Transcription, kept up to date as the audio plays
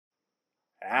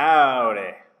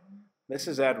Howdy! This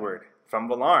is Edward from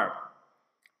Valarm.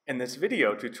 In this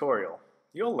video tutorial,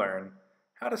 you'll learn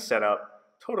how to set up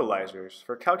totalizers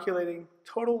for calculating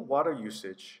total water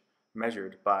usage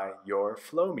measured by your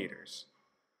flow meters.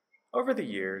 Over the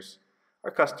years,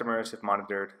 our customers have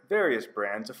monitored various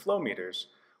brands of flow meters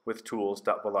with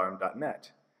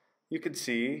tools.valarm.net. You can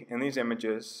see in these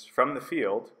images from the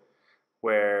field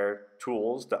where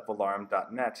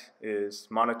tools.valarm.net is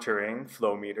monitoring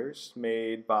flow meters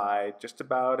made by just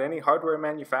about any hardware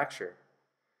manufacturer.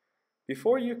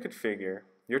 Before you configure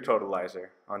your totalizer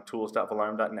on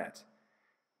tools.valarm.net,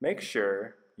 make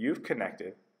sure you've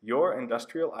connected your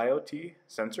Industrial IoT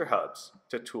sensor hubs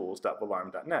to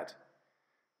tools.valarm.net.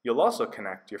 You'll also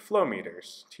connect your flow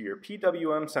meters to your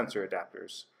PWM sensor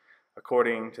adapters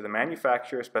according to the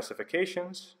manufacturer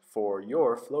specifications for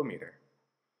your flow meter.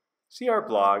 See our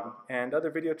blog and other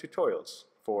video tutorials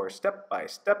for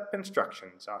step-by-step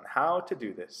instructions on how to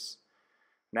do this.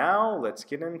 Now let's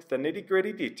get into the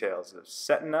nitty-gritty details of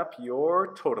setting up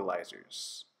your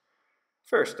totalizers.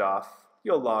 First off,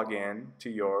 you'll log in to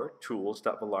your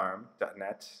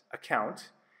tools.valarm.net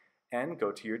account and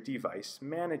go to your device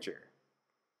manager.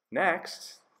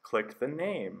 Next, click the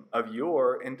name of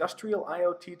your Industrial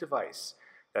IoT device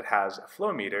that has a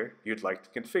flow meter you'd like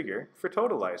to configure for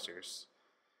totalizers.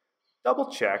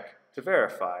 Double check to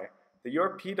verify that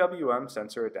your PWM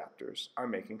sensor adapters are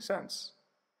making sense.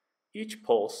 Each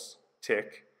pulse,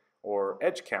 tick, or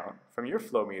edge count from your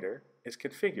flow meter is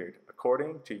configured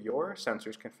according to your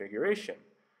sensor's configuration.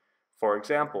 For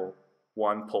example,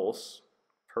 1 pulse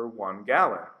per 1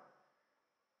 gallon.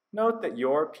 Note that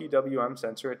your PWM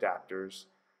sensor adapters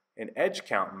in edge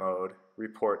count mode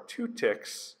report 2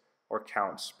 ticks or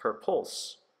counts per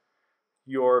pulse.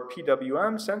 Your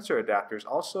PWM sensor adapters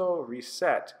also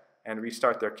reset and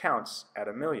restart their counts at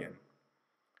 1,000,000.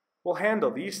 We'll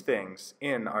handle these things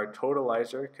in our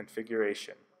totalizer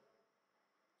configuration.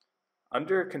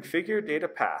 Under Configure Data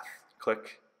Path,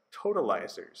 click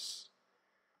Totalizers.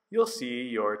 You'll see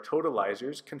your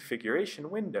totalizers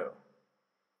configuration window.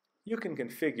 You can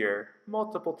configure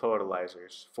multiple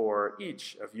totalizers for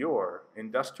each of your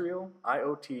Industrial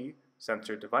IoT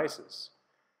sensor devices.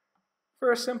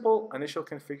 For a simple initial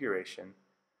configuration,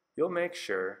 you'll make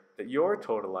sure that your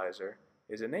totalizer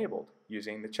is enabled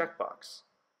using the checkbox.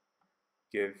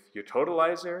 Give your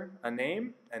totalizer a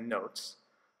name and notes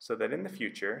so that in the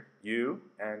future, you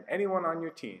and anyone on your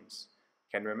teams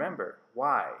can remember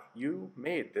why you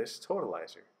made this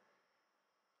totalizer.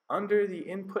 Under the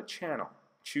input channel,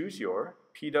 choose your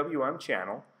PWM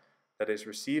channel that is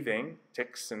receiving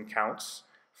ticks and counts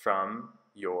from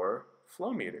your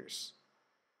flow meters.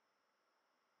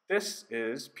 This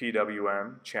is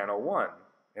PWM channel 1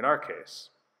 in our case.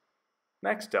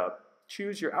 Next up,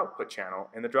 choose your output channel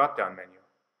in the drop-down menu.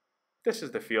 This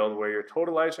is the field where your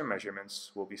totalizer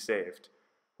measurements will be saved,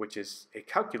 which is a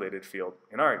calculated field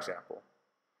in our example.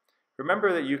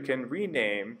 Remember that you can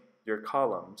rename your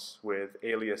columns with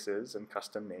aliases and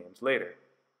custom names later.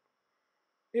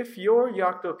 If your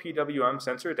Yocto PWM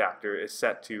sensor adapter is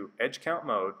set to edge count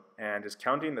mode and is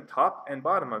counting the top and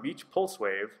bottom of each pulse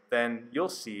wave, then you'll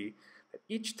see that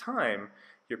each time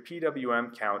your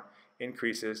PWM count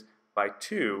increases by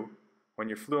 2 when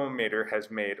your flow meter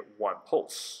has made 1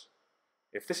 pulse.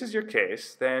 If this is your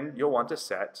case, then you'll want to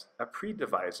set a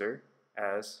pre-divisor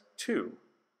as 2.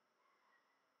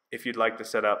 If you'd like to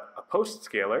set up a post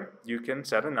scaler, you can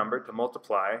set a number to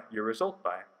multiply your result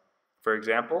by. For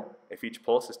example, if each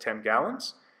pulse is 10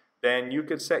 gallons, then you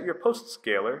could set your post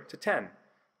scaler to 10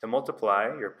 to multiply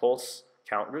your pulse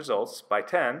count results by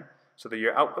 10 so that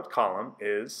your output column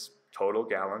is total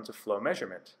gallons of flow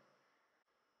measurement.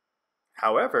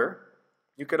 However,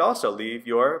 you could also leave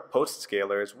your post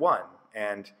scaler as 1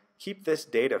 and keep this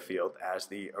data field as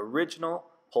the original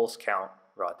pulse count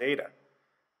raw data,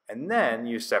 and then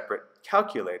use separate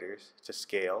calculators to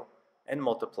scale and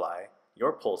multiply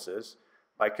your pulses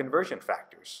by conversion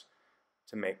factors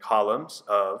to make columns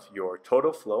of your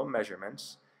total flow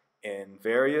measurements in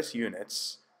various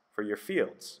units for your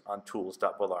fields on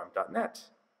tools.valarm.net.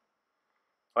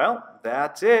 Well,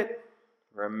 that's it.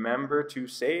 Remember to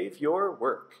save your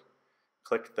work.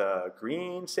 Click the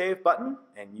green Save button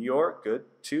and you're good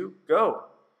to go.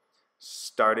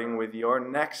 Starting with your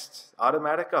next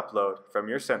automatic upload from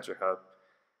your sensor hub,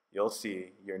 you'll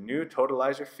see your new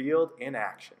totalizer field in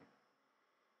action.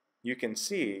 You can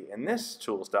see in this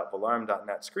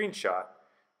tools.valarm.net screenshot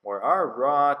where our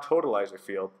raw totalizer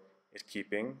field is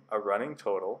keeping a running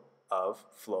total of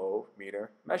flow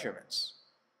meter measurements.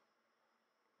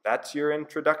 That's your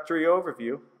introductory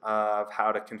overview of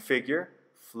how to configure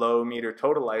flow meter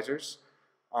totalizers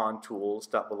on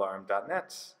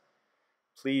tools.valarm.net.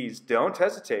 Please don't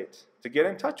hesitate to get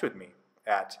in touch with me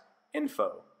at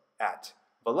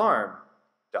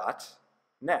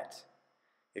info@valarm.net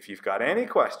if you've got any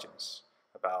questions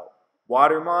about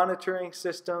water monitoring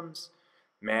systems,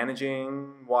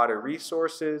 managing water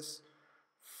resources,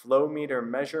 flow meter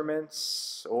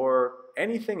measurements, or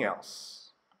anything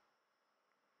else.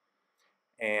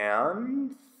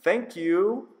 And thank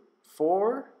you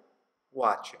for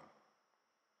watching.